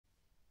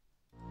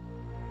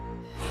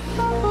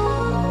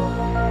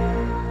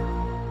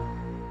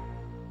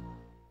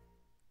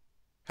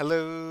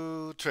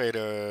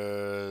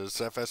traders,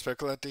 FX Pip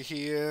Collector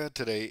here.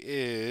 Today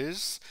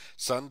is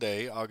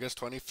Sunday, August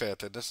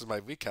 25th, and this is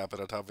my recap of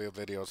the top view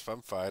videos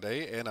from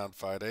Friday. And on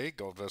Friday,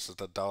 gold versus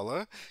the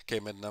dollar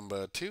came in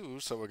number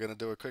 2, so we're going to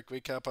do a quick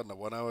recap on the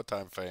 1 hour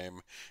time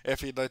frame.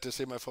 If you'd like to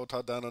see my full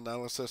top-down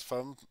analysis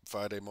from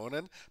Friday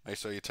morning, make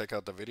sure you check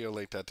out the video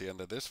linked at the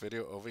end of this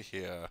video over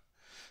here.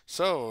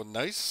 So,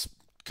 nice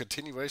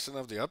continuation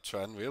of the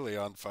uptrend, really,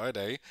 on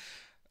Friday.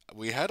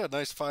 We had a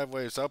nice 5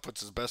 waves up,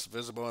 which is best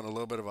visible on a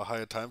little bit of a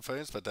higher time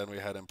frames, but then we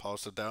had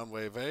impulsive down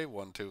wave A,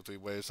 1, 2, 3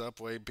 waves up,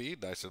 wave B,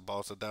 nice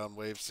impulsive down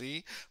wave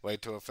C, way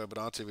to a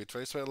Fibonacci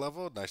retracement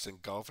level, nice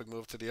engulfing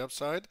move to the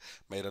upside,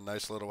 made a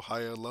nice little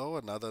higher low,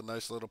 another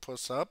nice little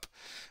push up.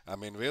 I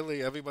mean,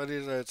 really, everybody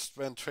that's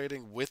been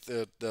trading with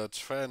the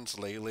trends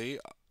lately,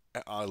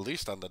 at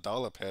least on the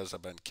dollar pairs,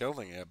 have been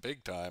killing it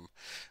big time.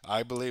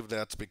 I believe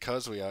that's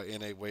because we are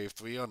in a wave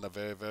 3 on the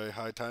very, very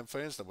high time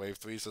frames. The wave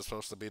 3s are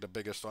supposed to be the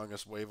biggest,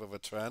 strongest wave of a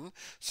trend.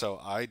 So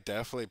I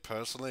definitely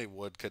personally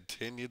would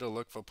continue to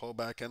look for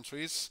pullback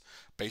entries,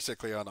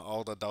 basically on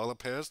all the dollar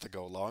pairs, to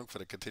go long for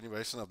the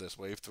continuation of this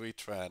wave 3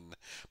 trend.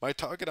 My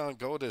target on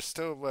gold is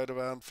still right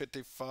around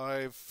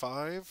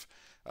 55.5.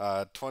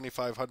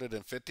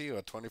 2550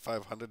 or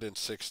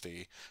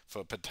 2560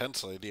 for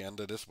potentially the end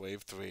of this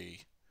wave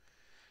 3.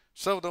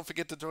 So don't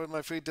forget to join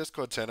my free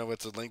Discord channel,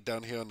 which is linked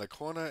down here in the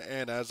corner.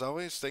 And as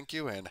always, thank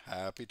you and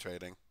happy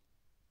trading.